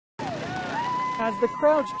As the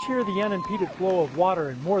crowds cheer the unimpeded flow of water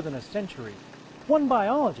in more than a century, one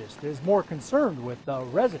biologist is more concerned with the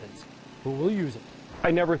residents who will use it. I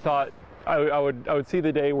never thought I would see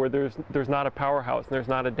the day where there's not a powerhouse and there's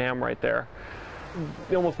not a dam right there.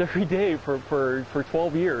 Almost every day for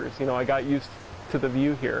 12 years, I got used to the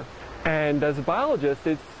view here. And as a biologist,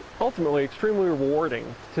 it's ultimately extremely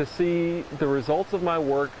rewarding to see the results of my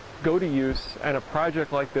work go to use and a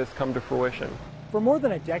project like this come to fruition. For more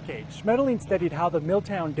than a decade, Schmetterling studied how the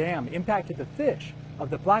Milltown Dam impacted the fish of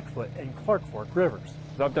the Blackfoot and Clark Fork rivers.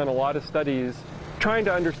 I've done a lot of studies trying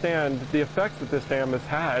to understand the effects that this dam has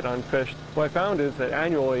had on fish. What I found is that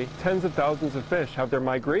annually, tens of thousands of fish have their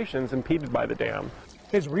migrations impeded by the dam.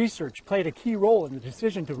 His research played a key role in the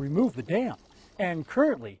decision to remove the dam, and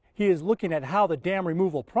currently he is looking at how the dam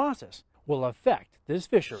removal process will affect this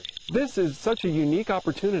fishery. This is such a unique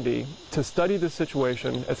opportunity to study this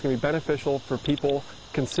situation. It's going to be beneficial for people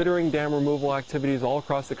considering dam removal activities all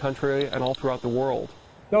across the country and all throughout the world.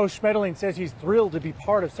 Though Schmetterling says he's thrilled to be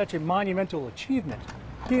part of such a monumental achievement,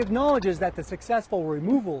 he acknowledges that the successful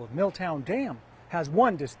removal of Milltown Dam has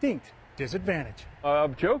one distinct disadvantage.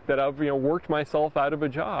 I've joked that I've worked myself out of a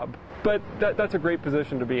job, but that's a great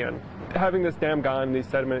position to be in. Having this dam gone, these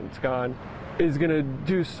sediments gone, is going to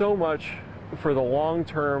do so much for the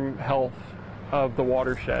long-term health of the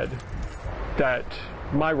watershed that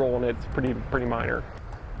my role in it's pretty minor.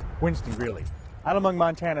 Winston Greeley, out among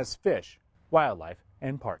Montana's fish, wildlife,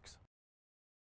 and parks.